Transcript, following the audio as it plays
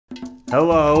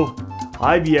Hello,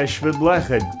 I'm Yeshmin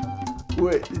Blechin.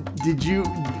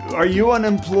 Are you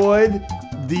unemployed?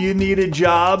 Do you need a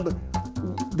job?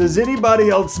 Does anybody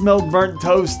else smell burnt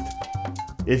toast?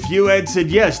 If you answered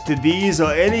yes to these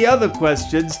or any other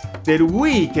questions, then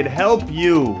we can help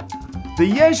you.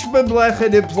 The Yeshmin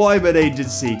Blechin Employment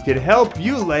Agency can help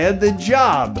you land a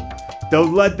job.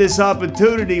 Don't let this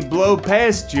opportunity blow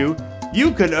past you.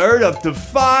 You can earn up to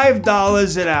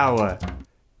 $5 an hour.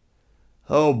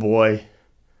 Oh boy,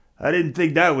 I didn't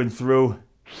think that went through.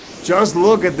 Just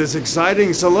look at this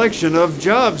exciting selection of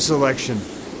job selection.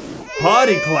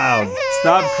 Party clown,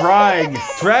 stop crying,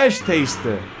 trash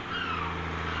taster,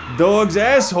 dog's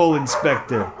asshole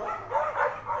inspector,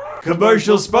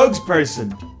 commercial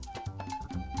spokesperson,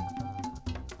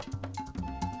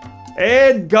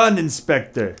 and gun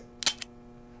inspector.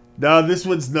 No, this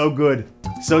one's no good.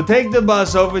 So take the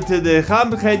bus over to the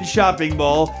Hamchen shopping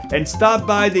mall and stop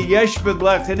by the Yeshmin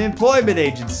Blechin Employment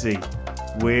Agency.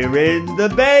 We're in the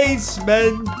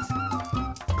basement.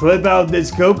 Clip out this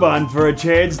coupon for a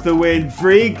chance to win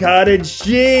free cottage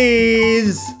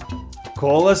cheese.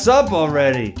 Call us up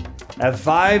already at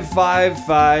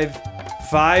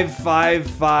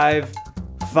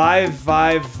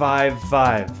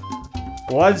 555-555-5555.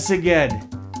 Once again,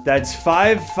 that's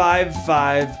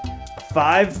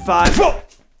 555-55.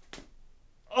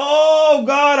 Oh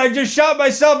God, I just shot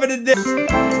myself in the dick.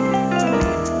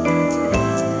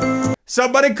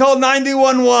 Somebody call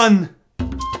 911.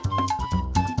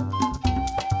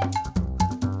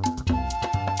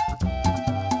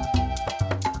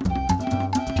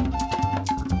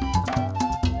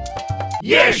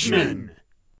 Yeshmin!